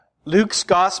Luke's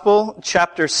Gospel,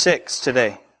 chapter 6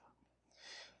 today.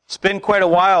 It's been quite a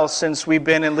while since we've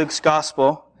been in Luke's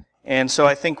Gospel, and so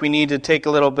I think we need to take a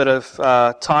little bit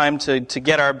of time to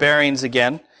get our bearings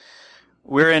again.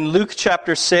 We're in Luke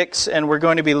chapter 6, and we're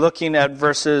going to be looking at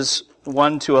verses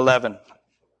 1 to 11.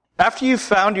 After you've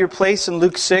found your place in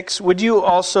Luke 6, would you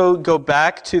also go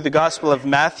back to the Gospel of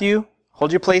Matthew?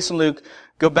 Hold your place in Luke.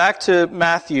 Go back to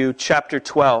Matthew chapter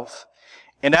 12.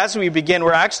 And as we begin,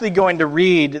 we're actually going to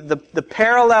read the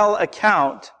parallel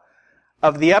account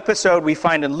of the episode we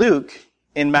find in Luke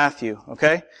in Matthew,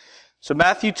 okay? So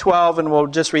Matthew 12, and we'll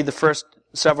just read the first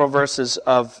several verses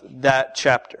of that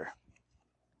chapter.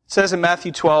 It says in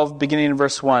Matthew 12, beginning in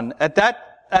verse 1, At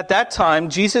that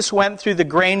time, Jesus went through the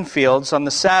grain fields on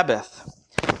the Sabbath.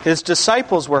 His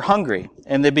disciples were hungry,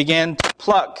 and they began to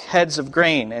pluck heads of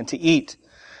grain and to eat.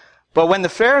 But when the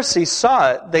Pharisees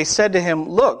saw it, they said to him,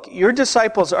 Look, your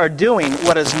disciples are doing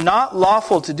what is not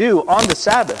lawful to do on the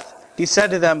Sabbath. He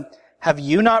said to them, Have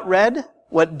you not read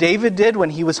what David did when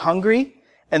he was hungry,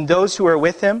 and those who were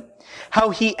with him?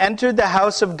 How he entered the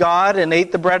house of God and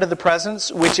ate the bread of the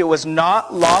presence, which it was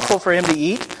not lawful for him to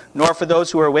eat, nor for those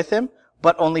who were with him,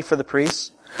 but only for the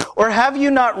priests? Or have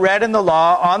you not read in the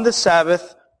law on the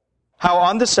Sabbath, how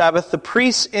on the Sabbath the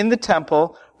priests in the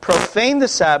temple profane the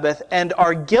Sabbath and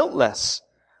are guiltless?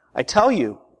 I tell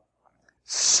you,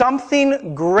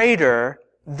 something greater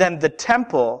than the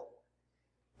temple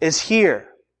is here.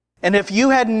 And if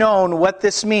you had known what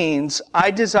this means,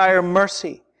 I desire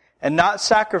mercy and not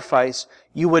sacrifice,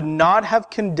 you would not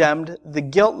have condemned the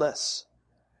guiltless.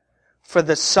 For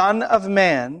the Son of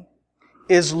Man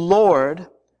is Lord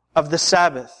of the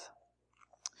Sabbath.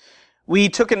 We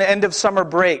took an end of summer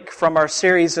break from our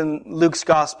series in Luke's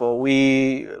Gospel.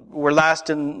 We were last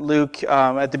in Luke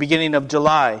at the beginning of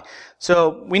July.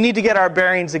 So we need to get our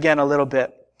bearings again a little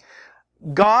bit.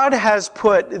 God has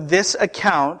put this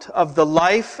account of the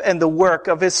life and the work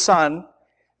of His Son,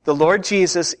 the Lord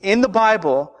Jesus, in the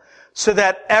Bible so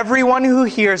that everyone who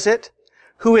hears it,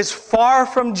 who is far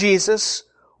from Jesus,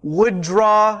 would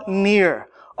draw near.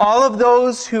 All of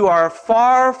those who are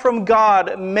far from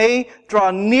God may draw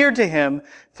near to Him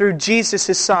through Jesus,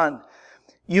 His Son.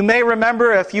 You may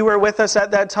remember, if you were with us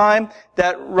at that time,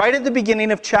 that right at the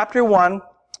beginning of chapter 1,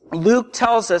 Luke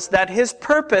tells us that his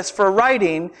purpose for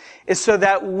writing is so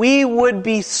that we would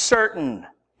be certain.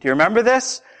 Do you remember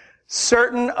this?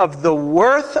 Certain of the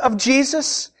worth of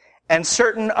Jesus and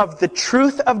certain of the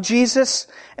truth of Jesus,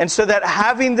 and so that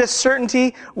having this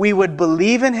certainty, we would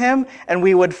believe in Him and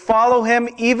we would follow Him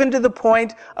even to the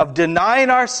point of denying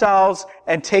ourselves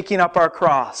and taking up our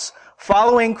cross,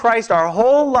 following Christ our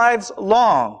whole lives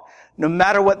long, no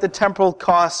matter what the temporal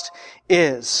cost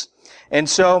is. And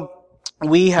so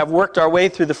we have worked our way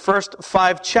through the first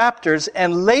 5 chapters,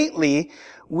 and lately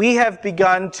we have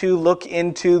begun to look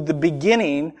into the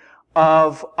beginning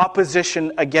of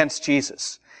opposition against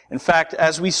Jesus. In fact,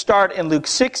 as we start in Luke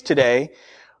 6 today,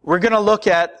 we're going to look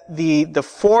at the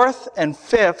 4th and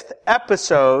 5th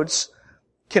episodes,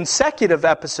 consecutive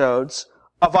episodes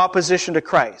of opposition to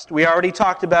Christ. We already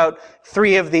talked about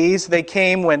 3 of these. They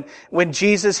came when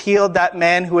Jesus healed that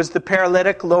man who was the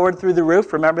paralytic lowered through the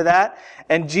roof. Remember that?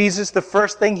 And Jesus, the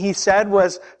first thing He said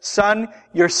was, Son,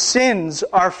 your sins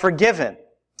are forgiven.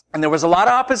 And there was a lot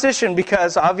of opposition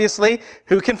because, obviously,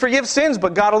 who can forgive sins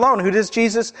but God alone? Who does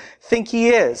Jesus think He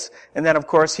is? And then, of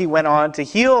course, He went on to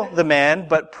heal the man,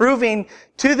 but proving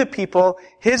to the people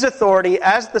His authority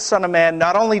as the Son of Man,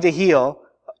 not only to heal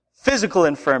physical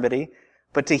infirmity,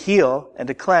 but to heal and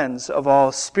to cleanse of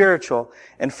all spiritual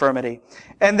infirmity.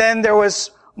 And then there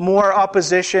was more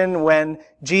opposition when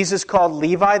Jesus called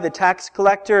Levi, the tax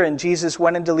collector, and Jesus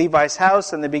went into Levi's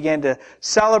house and they began to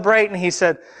celebrate,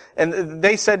 and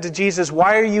they said to Jesus,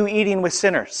 Why are you eating with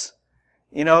sinners?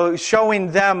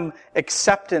 Showing them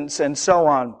acceptance and so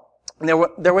on. And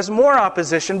there was more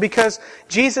opposition because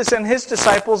Jesus and His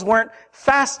disciples weren't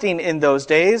fasting in those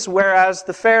days, whereas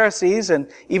the Pharisees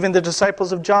and even the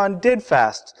disciples of John did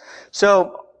fast.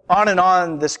 So on and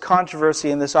on this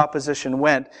controversy and this opposition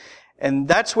went. And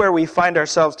that's where we find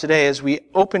ourselves today as we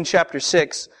open chapter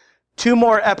 6, 2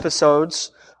 more episodes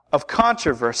of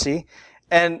controversy.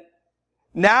 And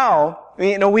now,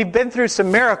 we've been through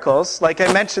some miracles. Like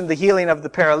I mentioned, the healing of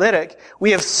the paralytic. We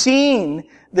have seen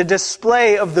the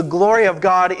display of the glory of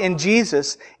God in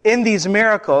Jesus in these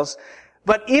miracles.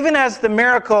 But even as the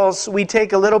miracles, we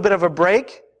take a little bit of a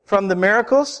break from the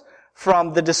miracles,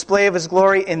 from the display of His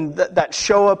glory in that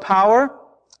show of power.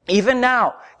 Even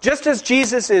now, just as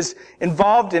Jesus is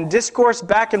involved in discourse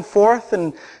back and forth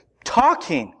and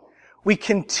talking, we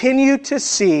continue to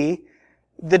see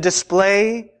the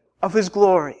display of His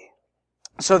glory.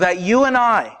 So that you and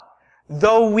I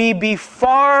though we be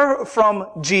far from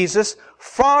Jesus,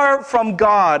 far from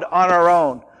God on our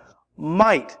own,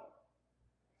 might,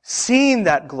 seeing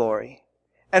that glory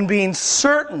and being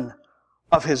certain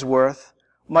of his worth,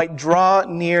 might draw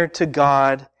near to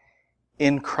God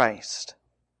in Christ.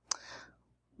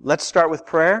 Let's start with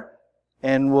prayer,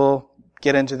 and we'll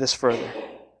get into this further.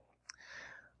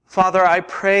 Father, I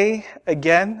pray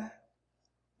again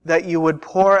that you would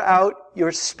pour out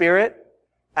your Spirit,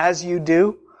 as you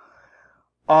do,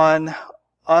 on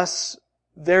us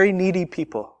very needy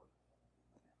people.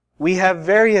 We have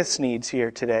various needs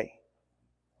here today.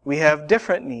 We have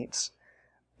different needs.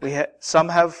 Some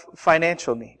have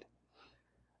financial need.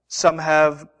 Some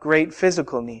have great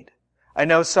physical need. I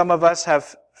know some of us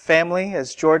have family,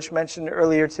 as George mentioned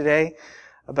earlier today,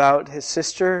 about his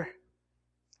sister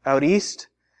out east,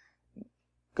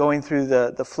 going through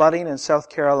the flooding in South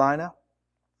Carolina.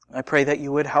 I pray that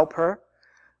you would help her.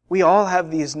 We all have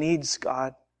these needs,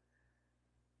 God.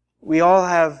 We all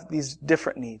have these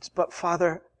different needs. But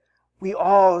Father, we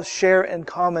all share in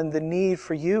common the need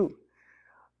for you.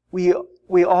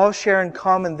 We all share in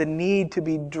common the need to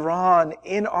be drawn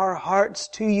in our hearts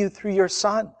to you through your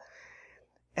Son.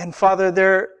 And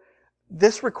Father,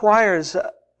 this requires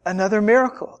another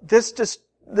miracle.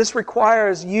 This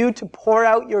requires you to pour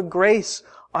out your grace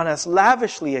on us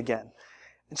lavishly again.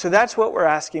 And so that's what we're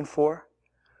asking for.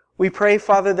 We pray,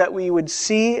 Father, that we would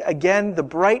see again the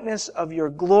brightness of your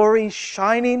glory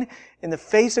shining in the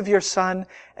face of your Son.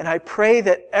 And I pray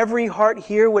that every heart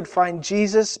here would find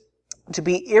Jesus to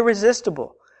be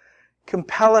irresistible.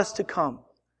 Compel us to come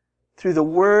through the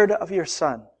word of your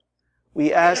Son.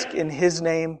 We ask in his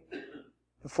name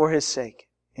and for his sake.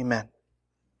 Amen.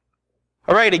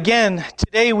 All right, again,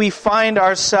 today we find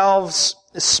ourselves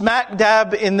smack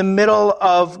dab in the middle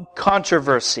of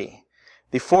controversy.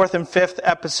 The fourth and fifth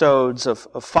episodes of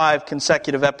 5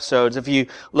 consecutive episodes. If you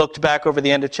looked back over the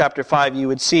end of chapter 5, you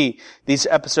would see these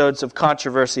episodes of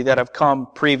controversy that have come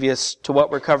previous to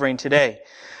what we're covering today.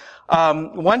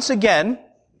 Once again,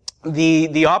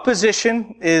 the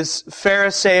opposition is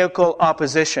Pharisaical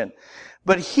opposition.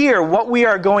 But here, what we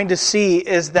are going to see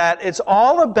is that it's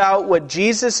all about what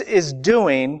Jesus is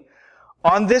doing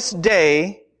on this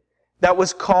day that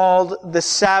was called the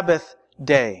Sabbath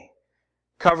day,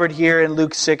 covered here in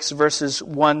Luke 6, verses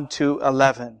 1 to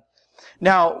 11.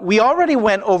 Now, we already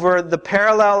went over the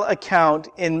parallel account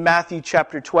in Matthew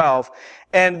chapter 12,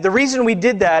 and the reason we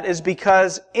did that is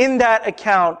because in that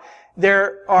account,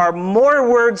 there are more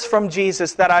words from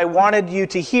Jesus that I wanted you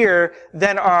to hear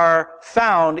than are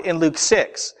found in Luke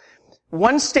 6.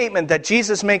 One statement that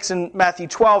Jesus makes in Matthew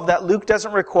 12 that Luke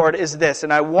doesn't record is this,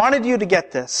 and I wanted you to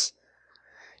get this.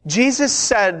 Jesus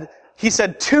said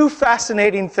 2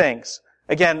 fascinating things.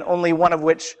 Again, only one of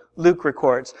which Luke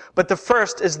records. But the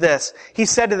first is this. He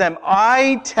said to them,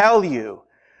 I tell you,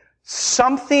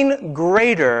 something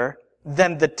greater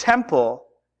than the temple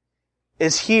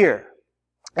is here.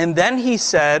 And then he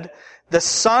said, the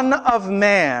Son of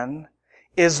Man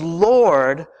is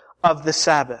Lord of the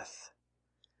Sabbath.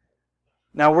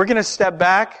 Now we're going to step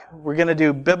back. We're going to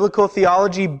do biblical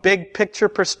theology, big picture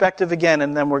perspective again,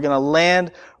 and then we're going to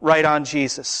land right on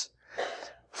Jesus.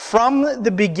 From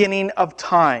the beginning of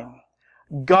time,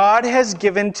 God has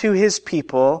given to his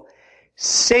people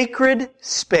sacred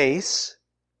space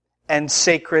and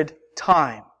sacred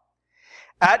time.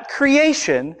 At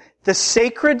creation, the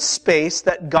sacred space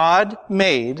that God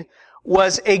made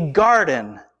was a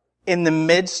garden in the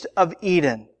midst of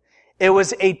Eden. It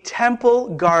was a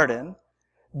temple garden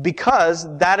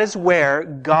because that is where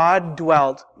God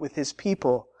dwelt with his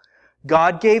people.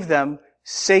 God gave them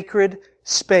sacred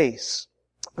space.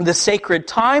 The sacred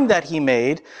time that he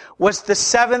made was the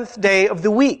 7th day of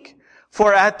the week.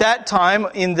 For at that time,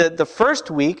 in the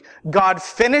first week, God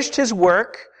finished his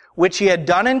work, which he had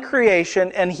done in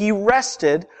creation, and he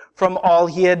rested from all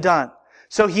he had done.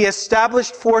 So he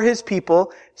established for his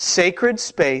people sacred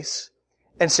space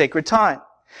and sacred time.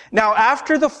 Now,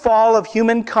 after the fall of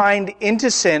humankind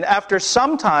into sin, after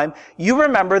some time, you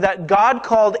remember that God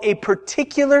called a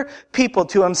particular people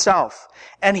to himself.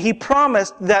 And he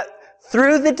promised that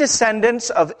through the descendants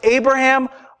of Abraham,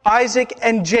 Isaac,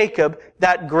 and Jacob,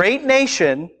 that great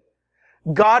nation,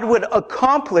 God would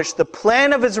accomplish the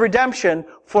plan of his redemption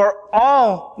for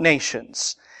all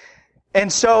nations.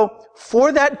 And so,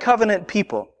 for that covenant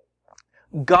people,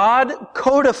 God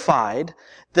codified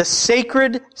the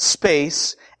sacred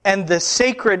space and the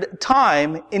sacred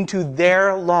time into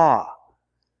their law.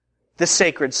 The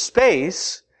sacred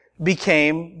space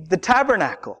became the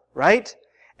tabernacle, right?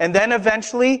 And then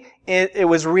eventually it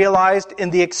was realized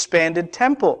in the expanded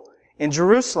temple in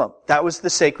Jerusalem. That was the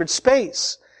sacred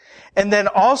space. And then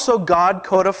also God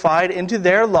codified into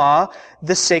their law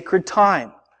the sacred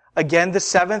time. Again, the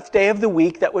seventh day of the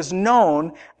week that was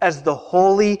known as the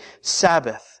Holy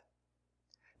Sabbath.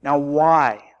 Now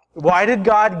why? Why did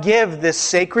God give this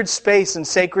sacred space and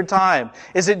sacred time?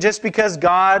 Is it just because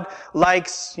God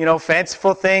likes,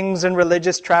 fanciful things and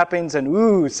religious trappings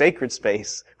and, sacred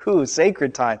space,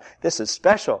 sacred time, this is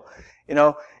special.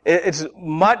 It's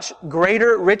much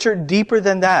greater, richer, deeper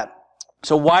than that.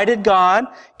 So why did God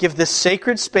give this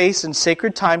sacred space and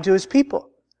sacred time to His people?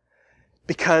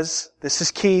 Because, this is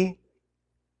key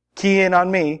in on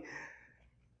me,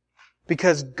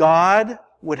 because God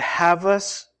would have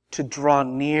us to draw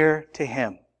near to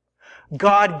Him.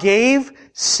 God gave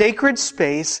sacred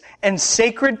space and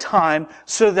sacred time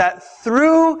so that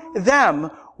through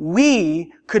them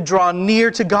we could draw near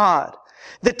to God.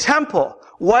 The temple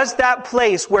was that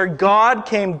place where God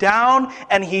came down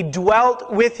and He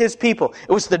dwelt with His people.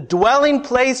 It was the dwelling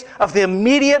place of the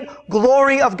immediate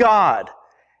glory of God.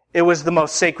 It was the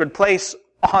most sacred place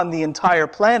on the entire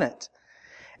planet.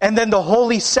 And then the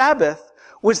Holy Sabbath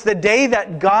was the day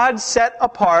that God set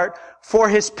apart for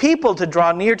His people to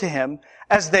draw near to Him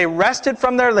as they rested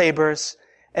from their labors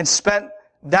and spent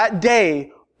that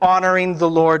day honoring the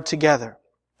Lord together.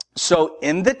 So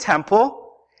in the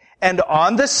temple and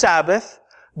on the Sabbath,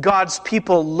 God's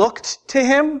people looked to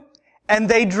Him and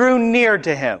they drew near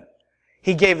to Him.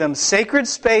 He gave them sacred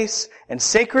space and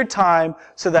sacred time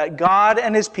so that God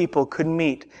and His people could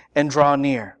meet and draw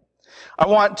near. I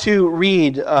want to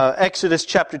read Exodus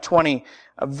chapter 20,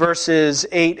 verses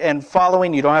 8 and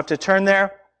following. You don't have to turn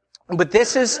there. But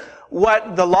this is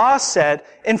what the law said.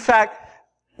 In fact,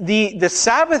 the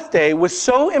Sabbath day was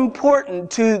so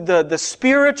important to the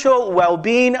spiritual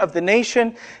well-being of the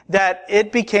nation that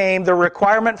it became, the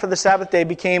requirement for the Sabbath day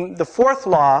became the fourth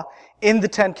law in the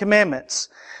Ten Commandments.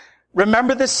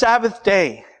 Remember the Sabbath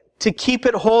day to keep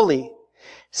it holy.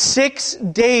 6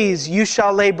 days you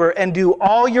shall labor and do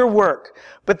all your work.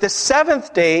 But the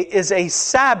seventh day is a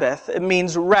Sabbath, it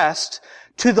means rest,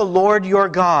 to the Lord your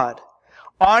God.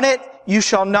 On it you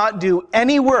shall not do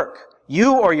any work,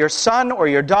 you or your son or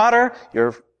your daughter,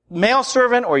 your male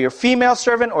servant or your female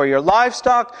servant or your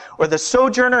livestock or the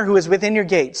sojourner who is within your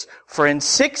gates. For in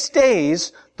 6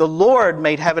 days the Lord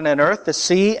made heaven and earth, the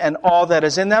sea, and all that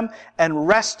is in them, and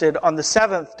rested on the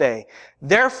seventh day.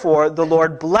 Therefore the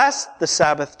Lord blessed the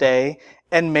Sabbath day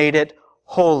and made it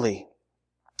holy.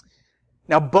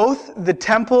 Now both the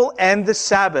temple and the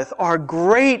Sabbath are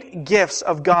great gifts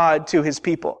of God to His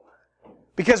people.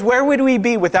 Because where would we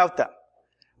be without them?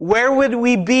 Where would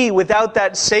we be without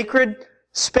that sacred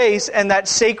space and that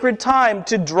sacred time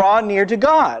to draw near to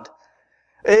God?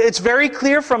 It's very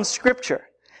clear from Scripture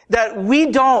that we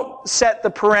don't set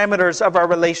the parameters of our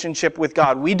relationship with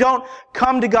God. We don't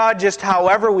come to God just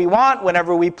however we want,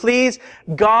 whenever we please.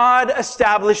 God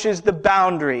establishes the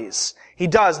boundaries. He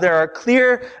does. There are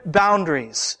clear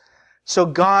boundaries. So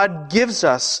God gives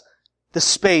us the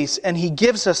space and He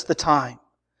gives us the time.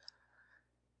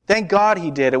 Thank God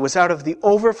He did. It was out of the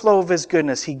overflow of His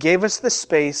goodness. He gave us the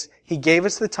space, He gave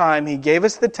us the time, He gave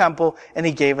us the temple, and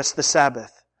He gave us the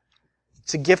Sabbath.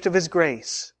 It's a gift of His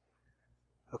grace.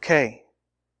 Okay.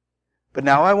 But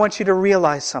now I want you to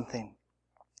realize something.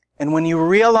 And when you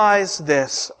realize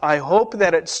this, I hope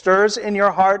that it stirs in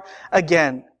your heart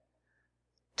again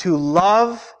to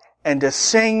love and to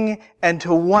sing and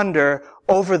to wonder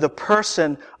over the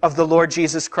person of the Lord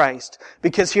Jesus Christ.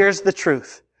 Because here's the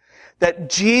truth. That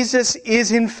Jesus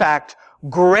is in fact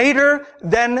greater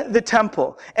than the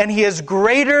temple, and He is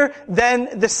greater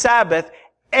than the Sabbath,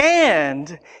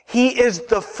 and He is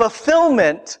the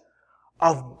fulfillment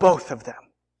of both of them.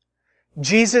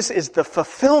 Jesus is the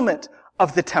fulfillment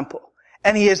of the temple,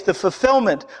 and He is the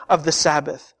fulfillment of the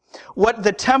Sabbath. What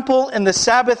the temple and the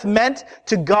Sabbath meant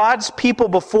to God's people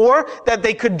before, that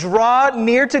they could draw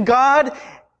near to God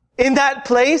in that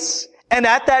place and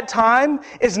at that time,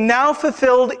 is now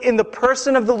fulfilled in the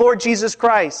person of the Lord Jesus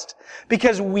Christ.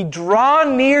 Because we draw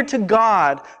near to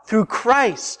God through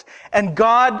Christ, and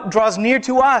God draws near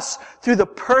to us through the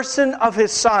person of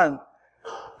His Son,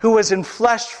 who was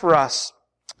enfleshed for us,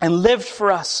 and lived for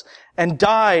us, and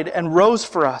died and rose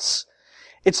for us.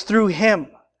 It's through Him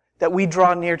that we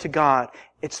draw near to God.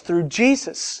 It's through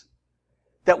Jesus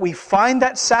that we find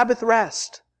that Sabbath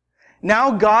rest.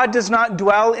 Now God does not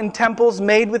dwell in temples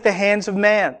made with the hands of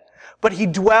man, but He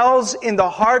dwells in the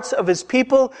hearts of His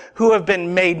people who have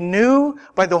been made new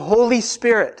by the Holy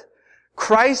Spirit.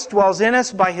 Christ dwells in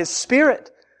us by His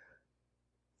Spirit.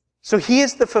 So He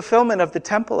is the fulfillment of the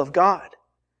temple of God.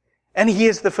 And He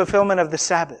is the fulfillment of the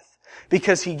Sabbath,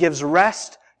 because He gives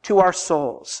rest to our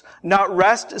souls. Not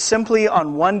rest simply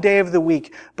on one day of the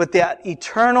week, but that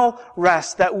eternal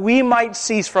rest that we might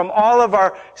cease from all of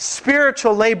our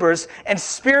spiritual labors and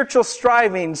spiritual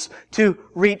strivings to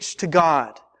reach to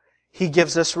God. He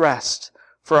gives us rest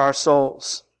for our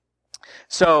souls.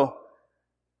 So,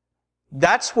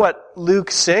 that's what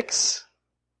Luke 6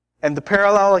 and the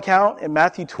parallel account in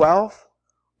Matthew 12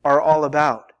 are all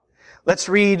about. Let's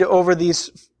read over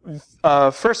these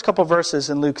first couple verses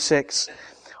in Luke 6.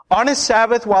 On his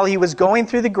Sabbath, while he was going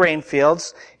through the grain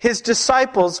fields, his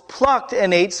disciples plucked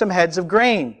and ate some heads of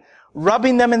grain,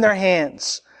 rubbing them in their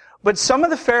hands. But some of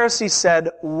the Pharisees said,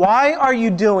 "Why are you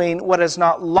doing what is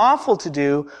not lawful to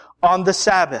do on the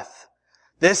Sabbath?"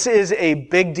 This is a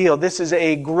big deal. This is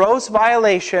a gross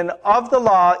violation of the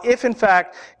law if, in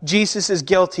fact, Jesus is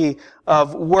guilty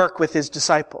of work with his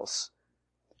disciples.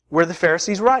 Were the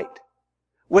Pharisees right?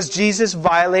 Was Jesus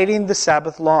violating the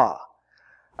Sabbath law?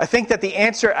 I think that the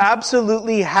answer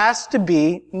absolutely has to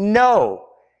be no.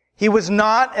 He was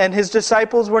not, and his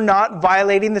disciples were not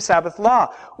violating the Sabbath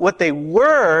law. What they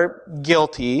were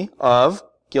guilty of,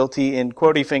 guilty in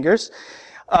quotey fingers,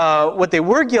 what they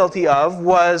were guilty of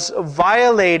was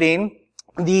violating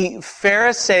the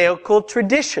Pharisaical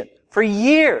tradition. For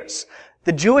years,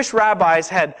 the Jewish rabbis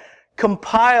had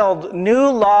compiled new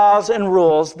laws and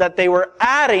rules that they were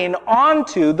adding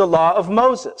onto the law of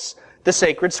Moses, the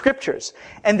sacred scriptures.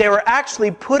 And they were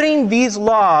actually putting these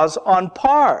laws on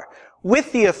par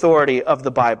with the authority of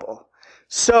the Bible.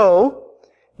 So,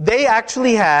 they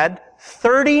actually had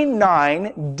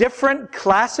 39 different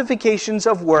classifications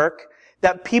of work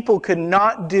that people could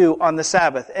not do on the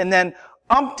Sabbath. And then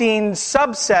umpteen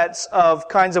subsets of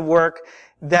kinds of work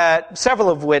that, several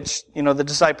of which, the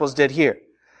disciples did here.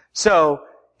 So,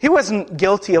 he wasn't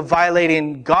guilty of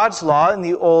violating God's law in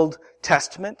the Old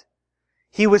Testament.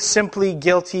 He was simply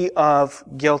guilty of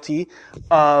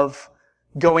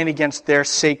going against their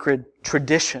sacred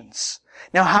traditions.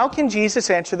 Now, how can Jesus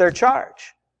answer their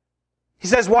charge? He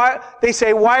says, they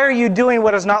say, "Why are you doing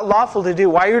what is not lawful to do?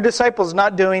 Why are your disciples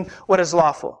not doing what is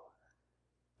lawful?"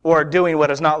 Or doing what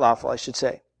is not lawful, I should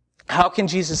say. How can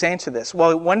Jesus answer this?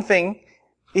 Well, one thing,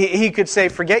 he could say,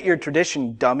 "Forget your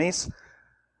tradition, dummies.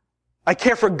 I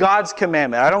care for God's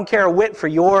commandment. I don't care a whit for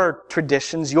your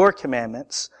traditions, your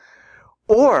commandments."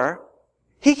 Or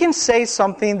he can say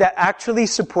something that actually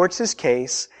supports his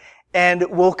case and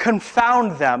will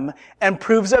confound them and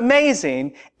proves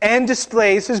amazing and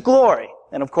displays his glory.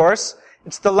 And of course,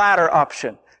 it's the latter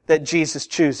option that Jesus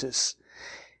chooses.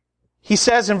 He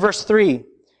says in verse 3,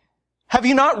 "Have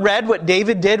you not read what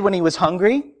David did when he was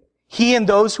hungry? He and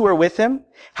those who were with him,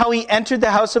 how he entered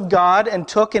the house of God and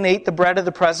took and ate the bread of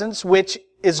the presence, which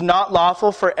is not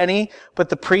lawful for any but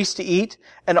the priest to eat,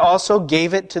 and also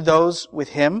gave it to those with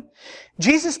him."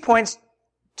 Jesus points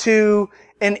to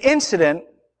an incident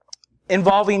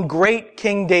involving great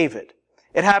King David.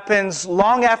 It happens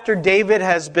long after David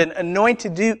has been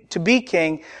anointed to be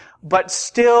king, but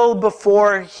still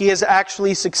before he has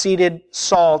actually succeeded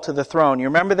Saul to the throne. You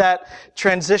remember that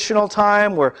transitional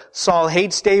time where Saul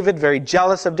hates David, very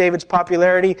jealous of David's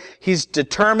popularity. He's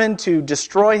determined to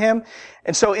destroy him.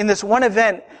 And so in this one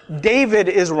event, David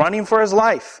is running for his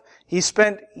life. He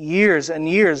spent years and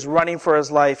years running for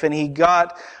his life, and he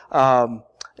got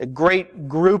a great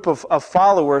group of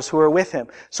followers who are with him.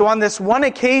 So on this one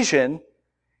occasion,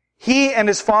 he and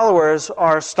his followers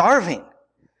are starving.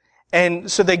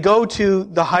 And so they go to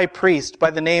the high priest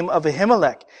by the name of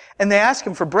Ahimelech, and they ask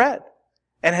him for bread.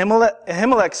 And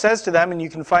Ahimelech says to them, and you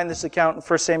can find this account in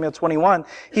 1 Samuel 21,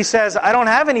 he says, "I don't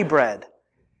have any bread,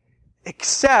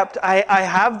 except I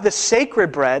have the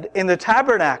sacred bread in the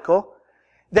tabernacle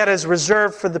that is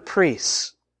reserved for the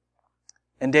priests."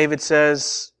 And David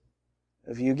says,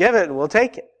 "If you give it, we'll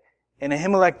take it." And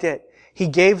Ahimelech did. He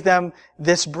gave them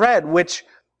this bread, which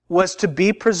was to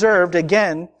be preserved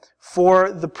again for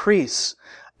the priests.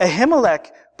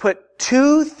 Ahimelech put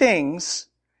two things,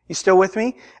 you still with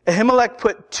me? Ahimelech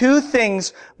put two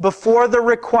things before the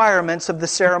requirements of the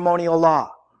ceremonial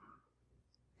law.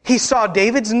 He saw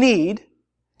David's need,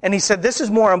 and he said, this is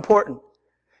more important.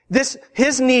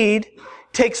 His need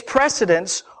takes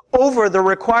precedence over the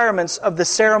requirements of the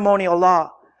ceremonial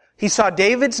law. He saw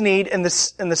David's need, and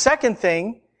the second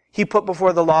thing he put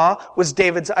before the law was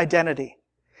David's identity.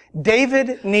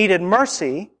 David needed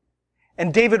mercy,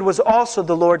 and David was also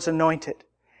the Lord's anointed.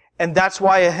 And that's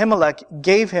why Ahimelech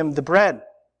gave him the bread.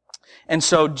 And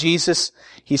so Jesus,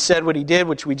 he said what he did,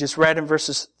 which we just read in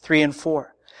verses 3 and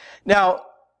 4. Now,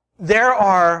 there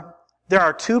are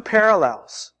two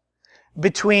parallels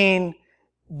between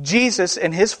Jesus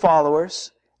and his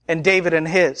followers and David and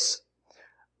his.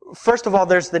 First of all,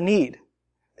 there's the need.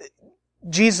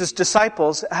 Jesus'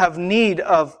 disciples have need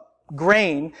of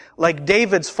grain, like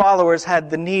David's followers had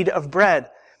the need of bread.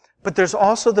 But there's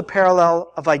also the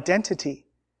parallel of identity.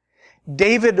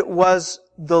 David was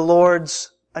the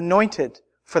Lord's anointed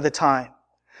for the time.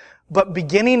 But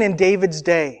beginning in David's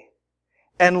day,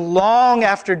 and long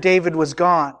after David was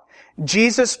gone,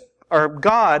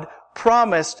 God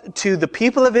promised to the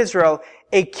people of Israel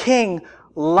a king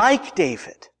like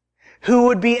David, who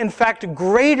would be in fact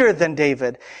greater than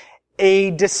David,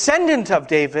 a descendant of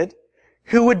David,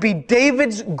 who would be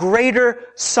David's greater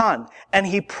son. And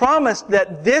he promised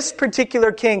that this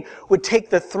particular king would take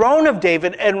the throne of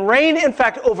David and reign, in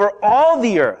fact, over all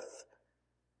the earth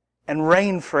and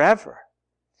reign forever.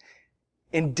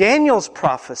 In Daniel's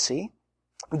prophecy,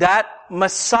 that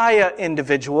Messiah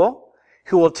individual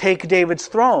who will take David's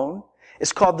throne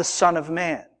is called the Son of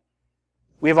Man.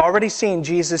 We have already seen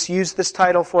Jesus use this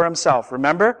title for himself.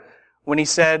 Remember when he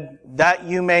said, "That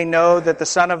you may know that the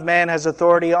Son of Man has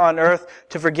authority on earth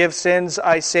to forgive sins,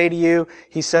 I say to you,"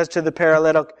 he says to the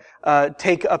paralytic,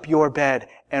 "Take up your bed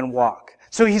and walk."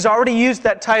 So he's already used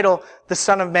that title, the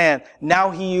Son of Man. Now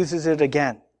he uses it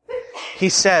again. He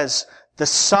says, "The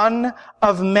Son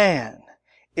of Man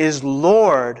is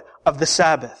Lord of the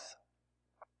Sabbath."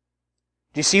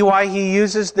 Do you see why he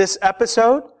uses this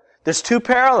episode? There's two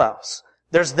parallels.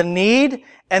 There's the need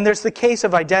and there's the case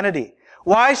of identity.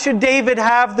 Why should David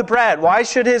have the bread? Why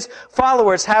should his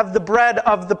followers have the bread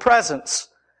of the presence?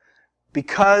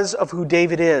 Because of who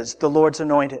David is, the Lord's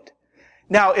anointed.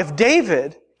 Now, if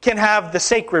David can have the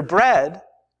sacred bread,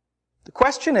 the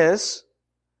question is,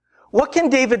 what can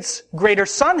David's greater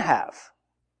son have?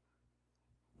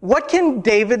 What can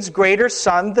David's greater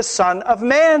son, the Son of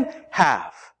Man,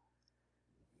 have?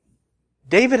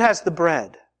 David has the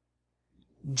bread.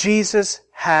 Jesus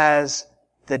has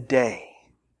the day.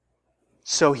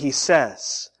 So he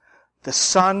says, the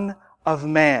Son of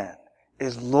Man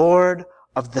is Lord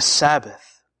of the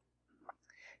Sabbath.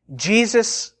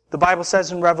 Jesus, the Bible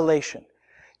says in Revelation,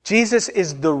 Jesus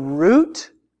is the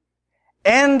root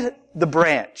and the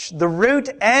branch, the root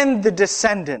and the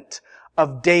descendant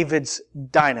of David's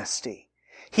dynasty.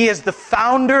 He is the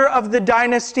founder of the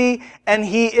dynasty, and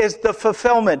he is the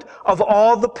fulfillment of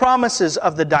all the promises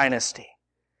of the dynasty.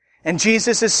 And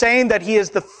Jesus is saying that he is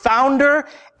the founder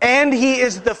and he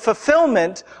is the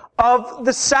fulfillment of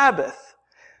the Sabbath.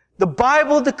 The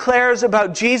Bible declares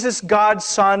about Jesus, God's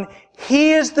Son,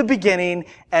 he is the beginning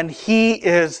and he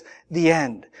is the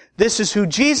end. This is who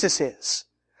Jesus is.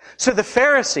 So the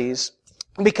Pharisees,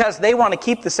 because they want to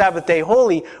keep the Sabbath day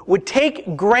holy, would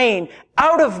take grain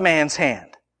out of man's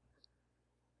hand.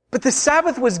 But the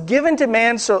Sabbath was given to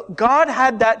man, so God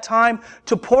had that time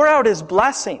to pour out his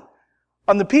blessing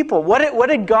on the people. What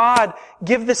did God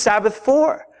give the Sabbath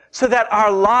for? So that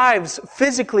our lives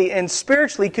physically and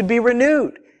spiritually could be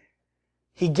renewed.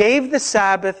 He gave the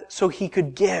Sabbath so he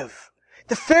could give.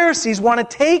 The Pharisees want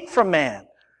to take from man.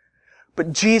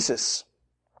 But Jesus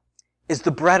is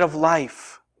the bread of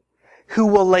life, who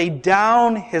will lay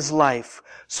down his life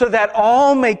so that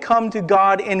all may come to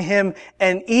God in him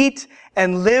and eat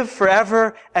and live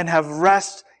forever and have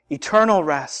rest, eternal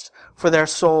rest for their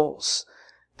souls.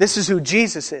 This is who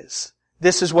Jesus is.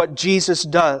 This is what Jesus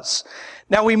does.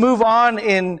 Now we move on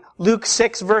in Luke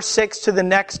 6, verse 6 to the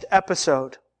next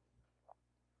episode.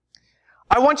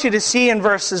 I want you to see in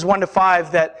verses 1 to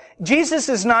 5 that Jesus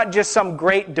is not just some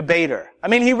great debater. I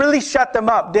mean, he really shut them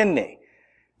up, didn't he?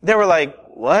 They were like,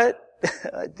 what?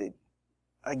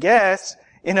 I guess.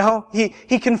 You know,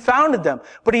 he confounded them.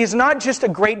 But he is not just a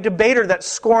great debater that's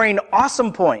scoring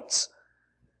awesome points.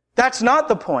 That's not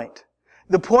the point.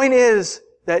 The point is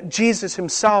that Jesus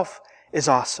himself is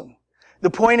awesome. The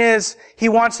point is, he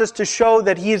wants us to show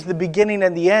that he is the beginning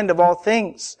and the end of all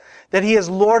things. That he is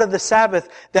Lord of the Sabbath.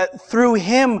 That through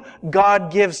him,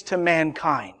 God gives to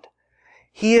mankind.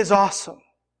 He is awesome.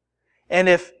 And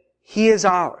if he is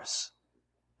ours,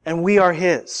 and we are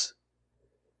his,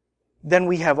 then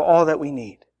we have all that we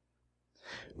need.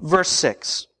 Verse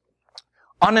 6.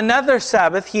 On another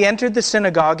Sabbath, he entered the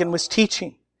synagogue and was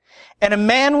teaching. And a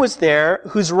man was there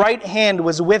whose right hand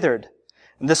was withered.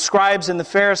 And the scribes and the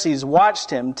Pharisees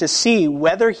watched him to see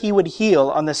whether he would heal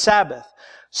on the Sabbath,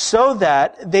 so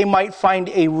that they might find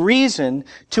a reason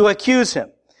to accuse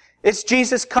him. It's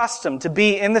Jesus' custom to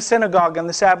be in the synagogue on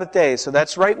the Sabbath day. So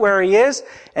that's right where he is,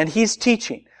 and he's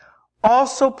teaching.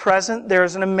 Also present,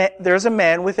 there's a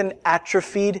man with an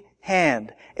atrophied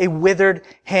hand, a withered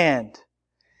hand.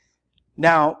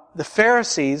 Now, the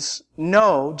Pharisees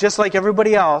know, just like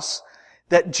everybody else,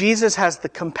 that Jesus has the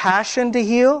compassion to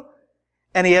heal,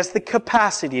 and he has the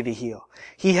capacity to heal.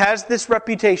 He has this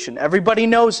reputation. Everybody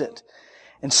knows it.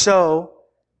 And so,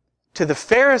 to the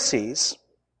Pharisees,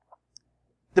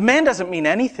 the man doesn't mean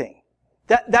anything.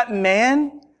 That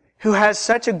man who has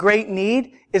such a great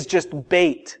need is just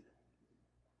bait.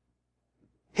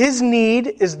 His need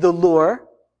is the lure,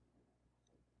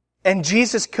 and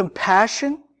Jesus'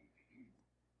 compassion,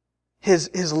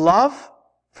 his love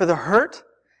for the hurt,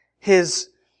 his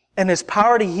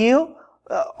power to heal,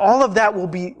 all of that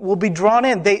will be drawn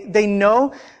in. They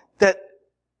know that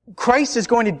Christ is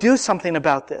going to do something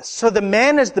about this. So the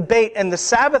man is the bait, and the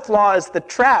Sabbath law is the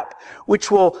trap, which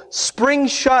will spring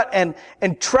shut and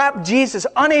trap Jesus,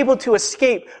 unable to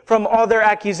escape from all their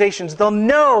accusations. They'll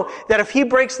know that if he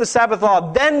breaks the Sabbath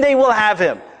law, then they will have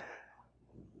him.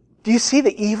 Do you see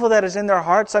the evil that is in their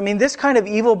hearts? I mean, this kind of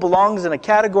evil belongs in a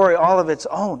category all of its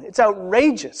own. It's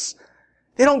outrageous.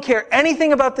 They don't care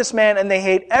anything about this man, and they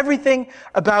hate everything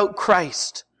about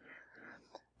Christ.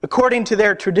 According to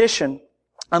their tradition,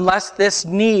 unless this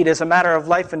need is a matter of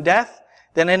life and death,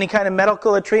 then any kind of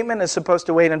medical treatment is supposed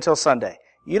to wait until Sunday.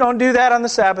 You don't do that on the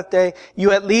Sabbath day.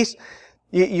 You at least,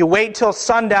 you wait till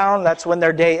sundown. That's when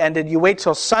their day ended. You wait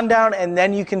till sundown, and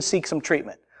then you can seek some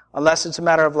treatment, unless it's a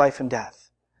matter of life and death.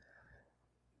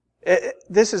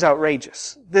 This is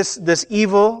outrageous. This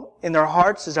evil in their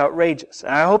hearts is outrageous.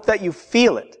 And I hope that you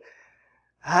feel it.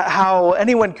 How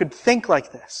anyone could think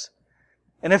like this.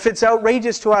 And if it's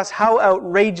outrageous to us, how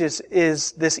outrageous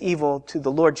is this evil to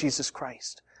the Lord Jesus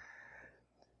Christ?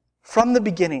 From the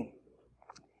beginning,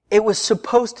 it was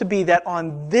supposed to be that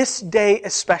on this day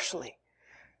especially,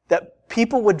 that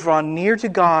people would draw near to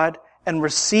God and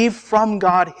receive from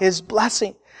God His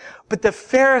blessing. But the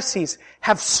Pharisees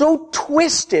have so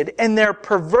twisted in their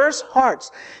perverse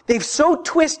hearts, they've so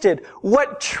twisted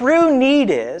what true need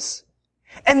is,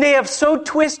 and they have so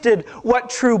twisted what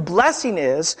true blessing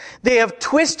is, they have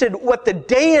twisted what the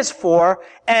day is for,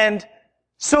 and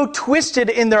so twisted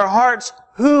in their hearts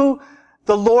who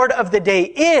the Lord of the day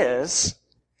is,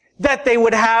 that they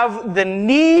would have the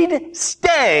need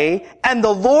stay and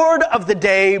the Lord of the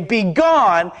day be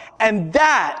gone, and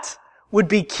that would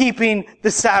be keeping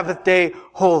the Sabbath day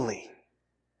holy.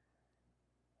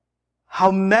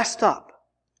 How messed up,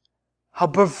 how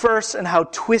perverse and how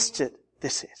twisted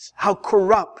this is, how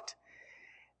corrupt.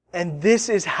 And this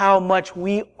is how much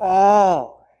we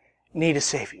all need a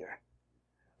Savior.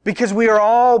 Because we are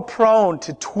all prone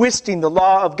to twisting the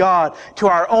law of God to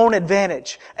our own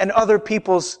advantage and other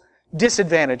people's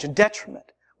disadvantage and detriment.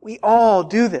 We all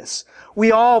do this.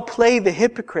 We all play the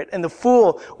hypocrite and the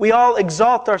fool. We all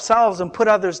exalt ourselves and put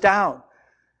others down.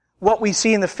 What we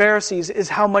see in the Pharisees is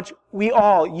how much we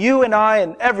all, you and I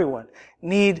and everyone,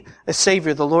 need a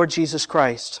Savior, the Lord Jesus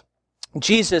Christ.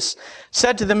 Jesus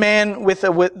said to the man with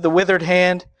the withered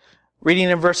hand, reading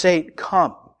in verse 8,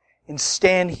 "Come and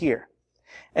stand here."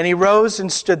 And he rose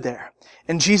and stood there.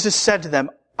 And Jesus said to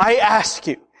them, "I ask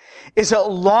you, is it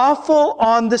lawful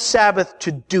on the Sabbath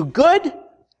to do good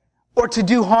or to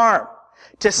do harm,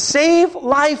 to save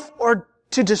life or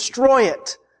to destroy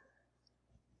it?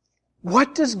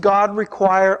 What does God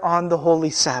require on the holy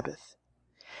Sabbath?"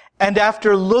 And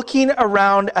after looking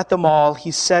around at them all,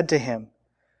 he said to him,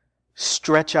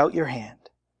 "Stretch out your hand."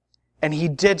 And he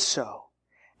did so,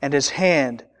 and his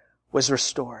hand was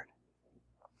restored.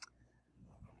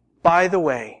 By the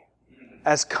way,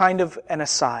 as kind of an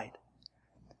aside,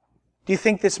 do you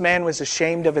think this man was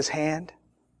ashamed of his hand?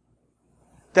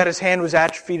 That his hand was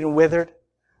atrophied and withered?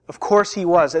 Of course he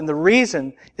was. And the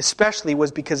reason especially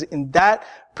was because in that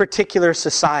particular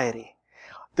society,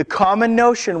 the common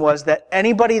notion was that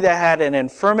anybody that had an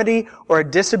infirmity or a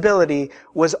disability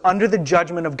was under the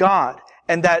judgment of God.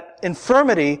 And that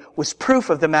infirmity was proof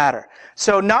of the matter.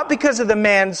 So not because of the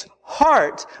man's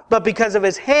heart, but because of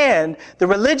his hand, the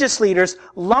religious leaders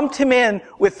lumped him in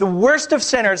with the worst of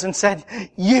sinners and said,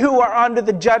 "You are under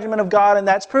the judgment of God," and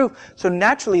that's proof. So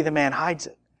naturally the man hides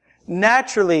it.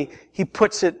 Naturally, he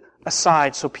puts it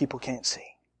aside so people can't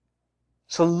see.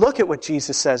 So look at what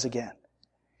Jesus says again.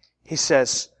 He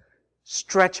says,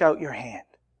 "Stretch out your hand.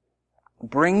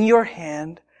 Bring your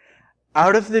hand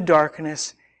out of the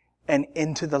darkness and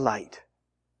into the light."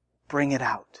 Bring it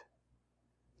out.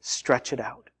 Stretch it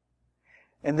out.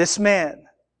 And this man,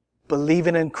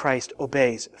 believing in Christ,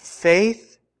 obeys.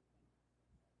 Faith,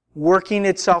 working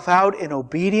itself out in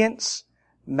obedience,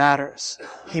 matters.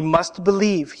 He must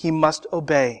believe. He must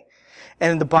obey.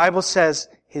 And the Bible says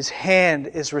his hand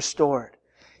is restored.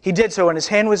 He did so, and his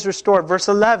hand was restored. Verse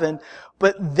 11,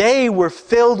 "But they were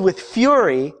filled with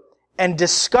fury and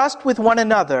discussed with one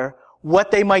another what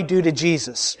they might do to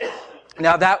Jesus."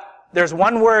 Now there's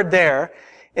one word there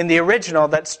in the original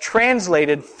that's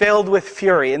translated filled with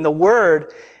fury. And the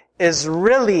word is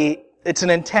really, it's an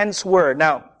intense word.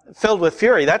 Now, filled with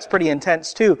fury. That's pretty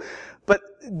intense too. But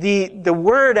the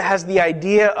word has the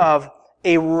idea of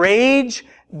a rage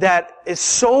that is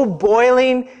so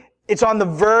boiling, it's on the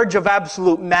verge of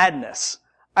absolute madness.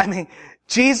 I mean,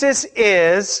 Jesus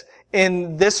is,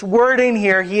 in this wording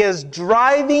here, he is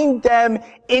driving them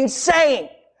insane.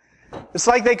 It's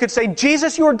like they could say,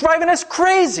 Jesus, you are driving us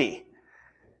crazy.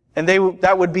 And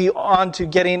that would be on to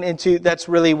getting into, that's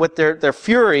really what their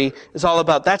fury is all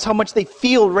about. That's how much they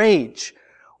feel rage.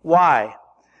 Why?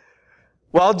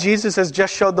 Well, Jesus has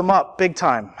just showed them up big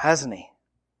time, hasn't he?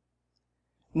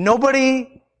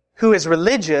 Nobody who is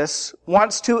religious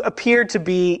wants to appear to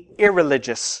be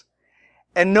irreligious.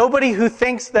 And nobody who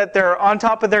thinks that they're on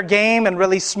top of their game and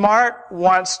really smart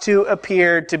wants to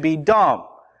appear to be dumb.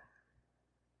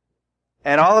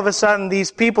 And all of a sudden,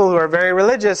 these people who are very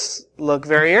religious look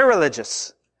very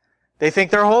irreligious. They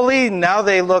think they're holy, now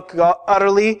they look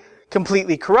utterly,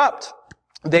 completely corrupt.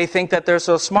 They think that they're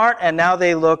so smart, and now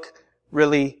they look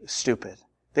really stupid.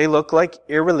 They look like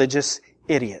irreligious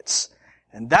idiots.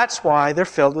 And that's why they're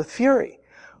filled with fury.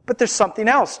 But there's something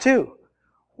else, too.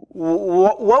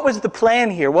 What was the plan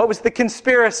here? What was the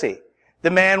conspiracy? The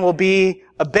man will be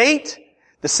a bait.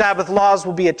 The Sabbath laws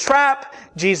will be a trap.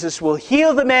 Jesus will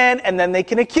heal the man, and then they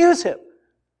can accuse him.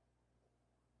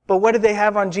 But what did they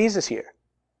have on Jesus here?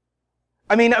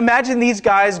 I mean, imagine these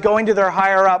guys going to their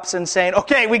higher-ups and saying,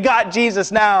 okay, we got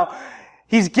Jesus now.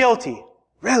 He's guilty.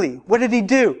 Really? What did he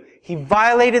do? He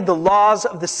violated the laws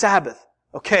of the Sabbath.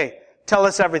 Okay, tell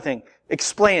us everything.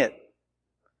 Explain it.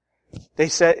 They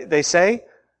say,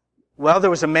 well, there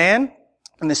was a man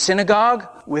in the synagogue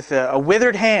with a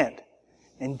withered hand.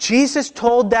 And Jesus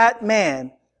told that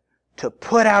man to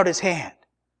put out his hand.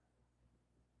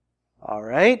 All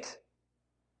right.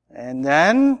 And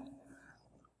then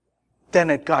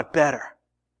it got better.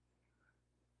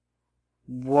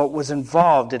 What was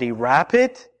involved? Did he wrap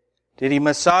it? Did he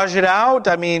massage it out?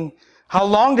 I mean, how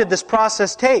long did this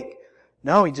process take?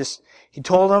 No, he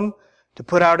told him to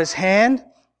put out his hand,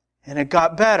 and it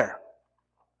got better.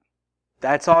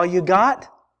 That's all you got?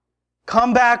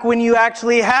 Come back when you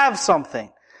actually have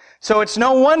something. So it's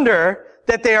no wonder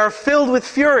that they are filled with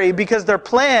fury because their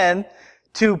plan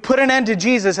to put an end to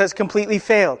Jesus has completely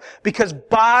failed. Because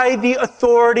by the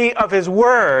authority of his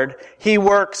word, he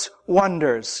works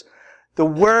wonders. The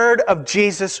word of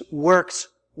Jesus works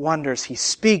wonders. He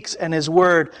speaks and his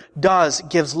word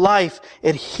gives life.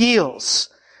 It heals.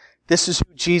 This is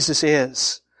who Jesus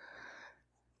is.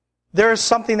 There is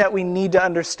something that we need to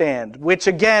understand, which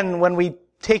again, when we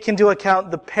take into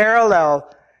account the parallel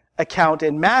account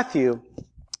in Matthew,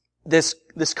 this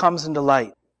comes into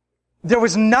light. There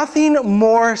was nothing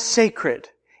more sacred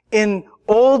in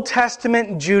Old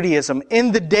Testament Judaism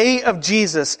in the day of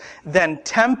Jesus than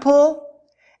temple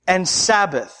and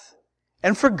Sabbath,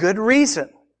 and for good reason.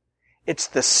 It's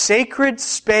the sacred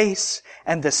space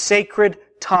and the sacred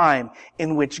time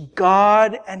in which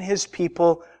God and his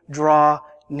people draw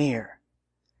near.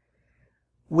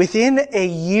 Within a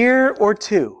year or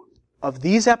two of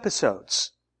these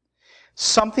episodes,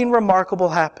 something remarkable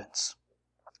happens.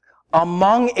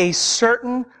 Among a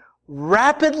certain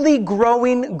rapidly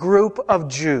growing group of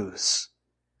Jews,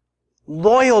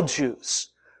 loyal Jews,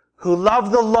 who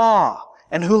love the law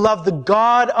and who love the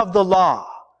God of the law,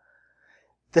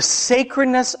 the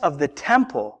sacredness of the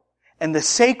temple and the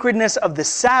sacredness of the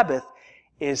Sabbath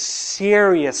is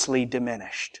seriously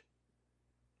diminished.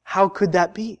 How could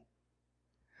that be?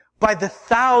 By the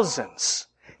thousands,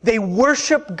 they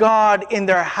worship God in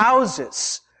their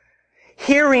houses,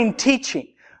 hearing teaching,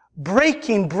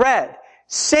 breaking bread,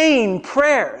 saying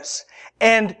prayers,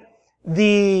 and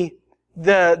the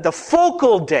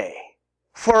focal day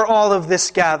for all of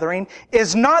this gathering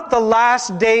is not the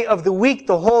last day of the week,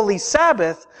 the holy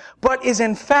Sabbath, but is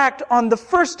in fact on the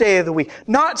first day of the week,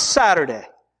 not Saturday,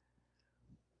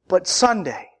 but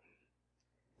Sunday.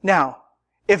 Now,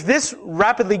 if this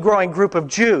rapidly growing group of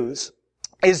Jews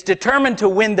is determined to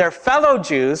win their fellow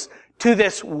Jews to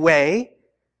this way,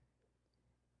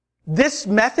 this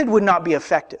method would not be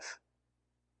effective.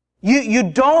 You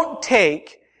don't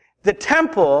take the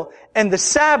temple and the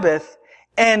Sabbath,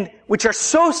 and which are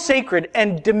so sacred,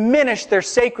 and diminish their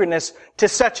sacredness to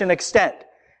such an extent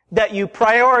that you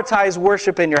prioritize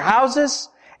worship in your houses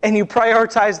and you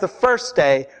prioritize the first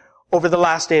day over the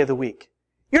last day of the week.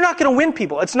 You're not going to win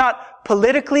people. It's not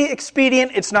politically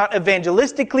expedient. It's not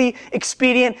evangelistically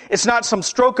expedient. It's not some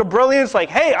stroke of brilliance like,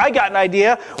 hey, I got an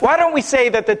idea. Why don't we say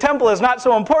that the temple is not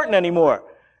so important anymore?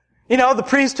 You know, the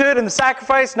priesthood and the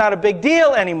sacrifice, not a big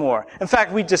deal anymore. In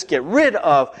fact, we just get rid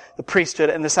of the priesthood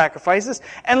and the sacrifices.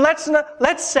 And let's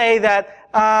say that,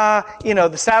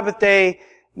 the Sabbath day,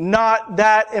 not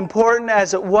that important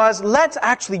as it was. Let's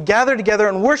actually gather together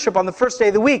and worship on the first day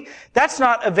of the week. That's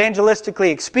not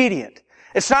evangelistically expedient.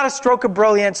 It's not a stroke of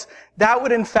brilliance. That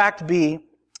would in fact be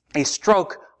a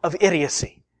stroke of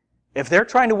idiocy. If they're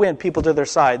trying to win people to their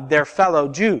side, their fellow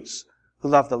Jews who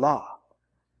love the law.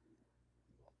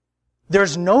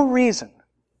 There's no reason,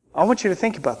 I want you to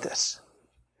think about this.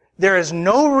 There is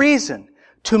no reason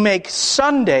to make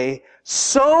Sunday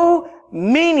so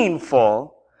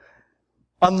meaningful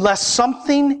unless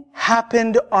something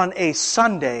happened on a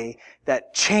Sunday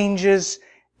that changes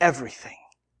everything.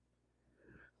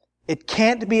 It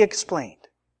can't be explained.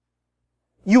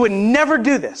 You would never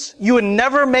do this. You would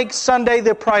never make Sunday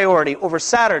the priority over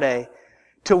Saturday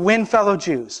to win fellow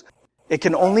Jews. It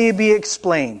can only be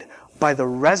explained by the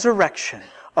resurrection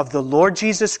of the Lord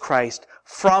Jesus Christ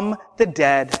from the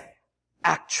dead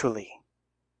actually.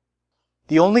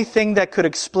 The only thing that could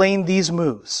explain these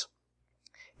moves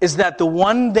is that the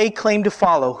one they claim to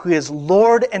follow, who is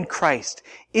Lord and Christ,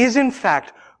 is in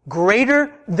fact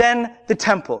greater than the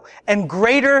temple and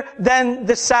greater than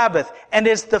the Sabbath and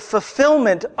is the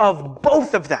fulfillment of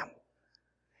both of them.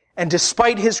 And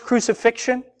despite his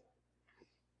crucifixion,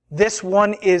 this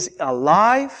one is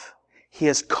alive. He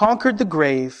has conquered the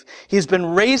grave. He has been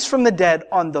raised from the dead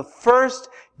on the first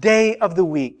day of the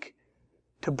week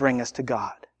to bring us to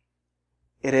God.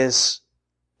 It is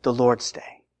the Lord's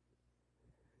Day.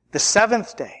 The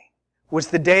seventh day was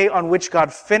the day on which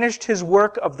God finished his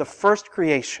work of the first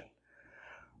creation.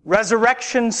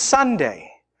 Resurrection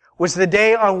Sunday was the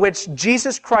day on which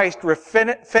Jesus Christ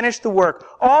finished the work,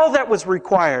 all that was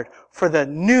required for the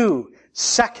new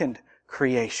second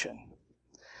creation.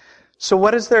 So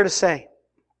what is there to say?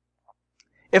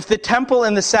 If the temple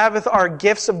and the Sabbath are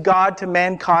gifts of God to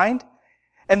mankind,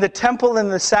 and the temple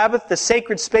and the Sabbath, the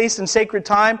sacred space and sacred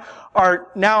time, are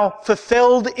now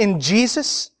fulfilled in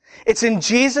Jesus, it's in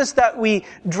Jesus that we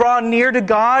draw near to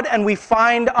God and we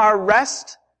find our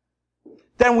rest,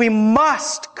 then we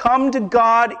must come to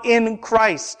God in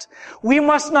Christ. We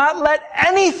must not let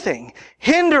anything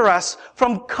hinder us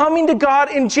from coming to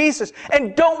God in Jesus.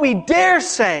 And don't we dare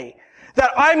say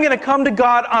that I'm going to come to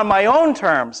God on my own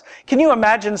terms. Can you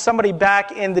imagine somebody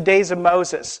back in the days of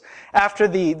Moses, after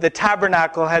the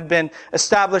tabernacle had been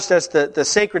established as the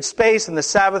sacred space and the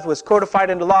Sabbath was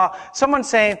codified into law, someone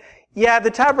saying, yeah,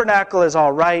 the tabernacle is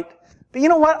all right, but you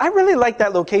know what? I really like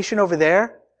that location over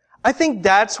there. I think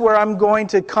that's where I'm going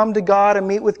to come to God and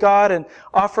meet with God and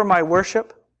offer my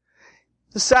worship.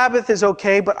 The Sabbath is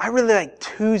okay, but I really like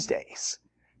Tuesdays.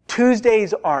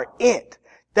 Tuesdays are it.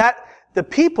 The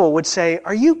people would say,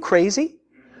 are you crazy?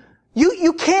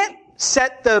 You can't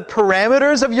set the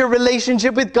parameters of your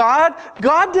relationship with God.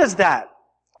 God does that.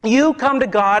 You come to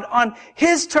God on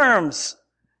his terms,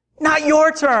 not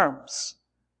your terms.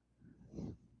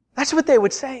 That's what they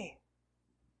would say.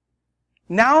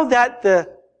 Now that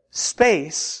the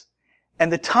space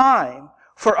and the time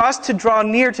for us to draw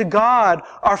near to God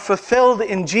are fulfilled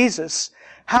in Jesus,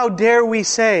 how dare we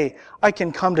say, I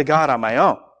can come to God on my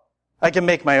own. I can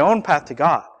make my own path to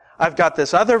God. I've got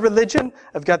this other religion.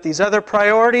 I've got these other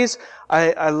priorities.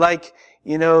 I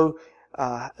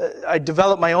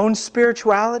develop my own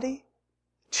spirituality.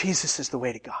 Jesus is the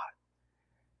way to God.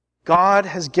 God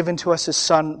has given to us his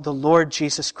Son, the Lord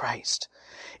Jesus Christ.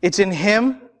 It's in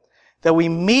him that we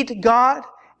meet God,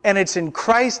 and it's in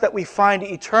Christ that we find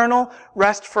eternal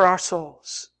rest for our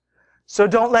souls. So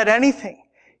don't let anything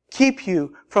keep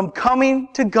you from coming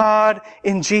to God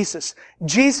in Jesus.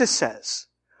 Jesus says,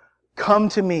 come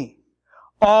to me,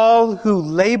 all who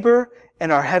labor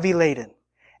and are heavy laden,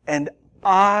 and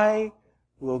I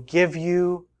will give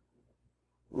you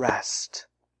rest.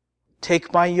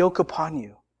 Take my yoke upon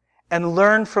you and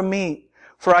learn from me,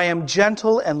 for I am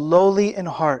gentle and lowly in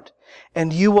heart,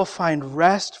 and you will find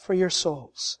rest for your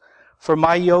souls. For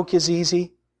my yoke is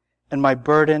easy and my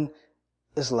burden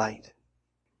is light.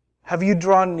 Have you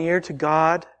drawn near to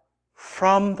God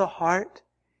from the heart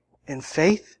in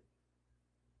faith?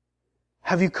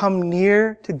 Have you come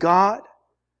near to God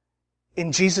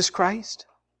in Jesus Christ?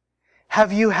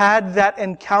 Have you had that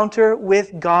encounter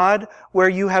with God where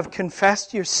you have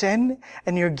confessed your sin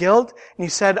and your guilt and you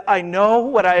said, I know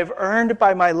what I have earned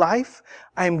by my life.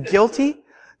 I am guilty.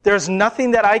 There's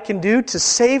nothing that I can do to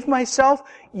save myself.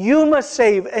 You must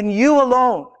save, and you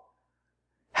alone.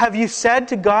 Have you said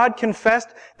to God, confessed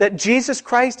that Jesus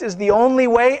Christ is the only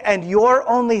way and your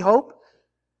only hope?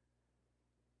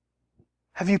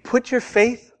 Have you put your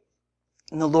faith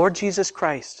in the Lord Jesus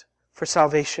Christ for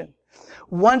salvation?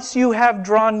 Once you have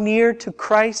drawn near to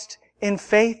Christ in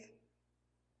faith,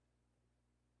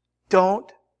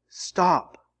 don't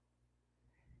stop.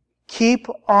 Keep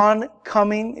on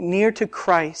coming near to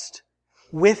Christ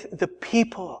with the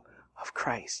people of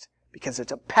Christ, because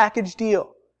it's a package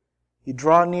deal. You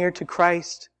draw near to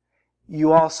Christ,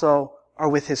 you also are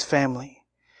with His family.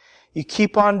 You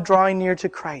keep on drawing near to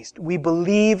Christ. We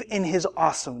believe in His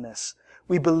awesomeness.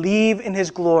 We believe in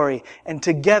His glory. And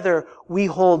together we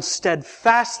hold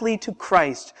steadfastly to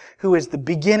Christ, who is the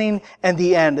beginning and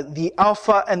the end, the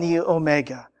Alpha and the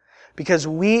Omega. Because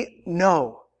we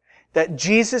know that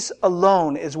Jesus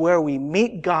alone is where we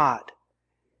meet God.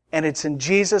 And it's in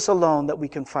Jesus alone that we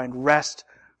can find rest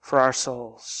for our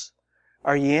souls.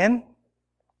 Are you in?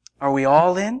 Are we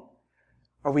all in?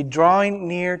 Are we drawing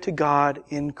near to God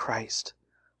in Christ?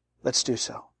 Let's do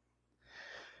so.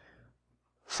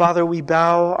 Father, we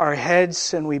bow our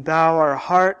heads and we bow our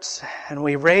hearts and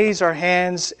we raise our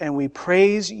hands and we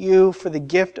praise You for the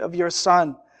gift of Your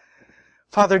Son.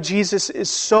 Father, Jesus is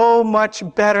so much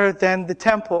better than the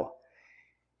temple.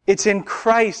 It's in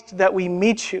Christ that we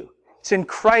meet You. It's in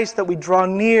Christ that we draw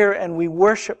near and we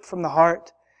worship from the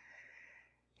heart.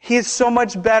 He is so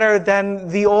much better than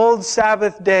the old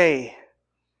Sabbath day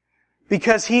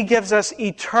because He gives us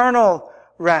eternal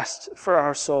rest for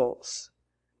our souls.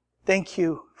 Thank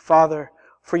You, Father,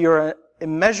 for Your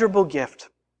immeasurable gift,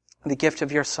 the gift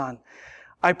of Your Son.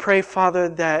 I pray, Father,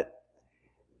 that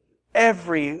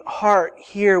every heart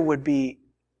here would be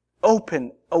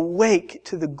open, awake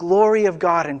to the glory of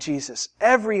God in Jesus.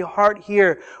 Every heart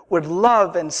here would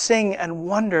love and sing and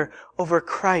wonder over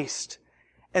Christ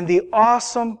and the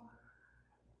awesome,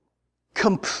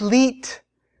 complete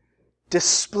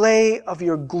display of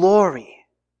Your glory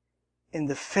in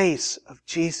the face of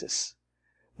Jesus.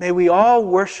 May we all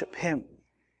worship Him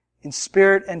in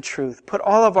spirit and truth. Put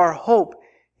all of our hope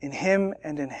in Him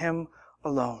and in Him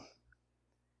alone.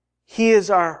 He is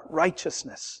our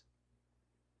righteousness.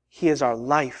 He is our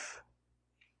life.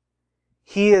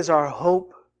 He is our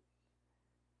hope.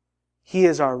 He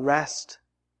is our rest.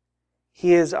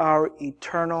 He is our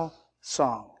eternal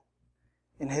song.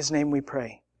 In His name we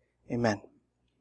pray. Amen.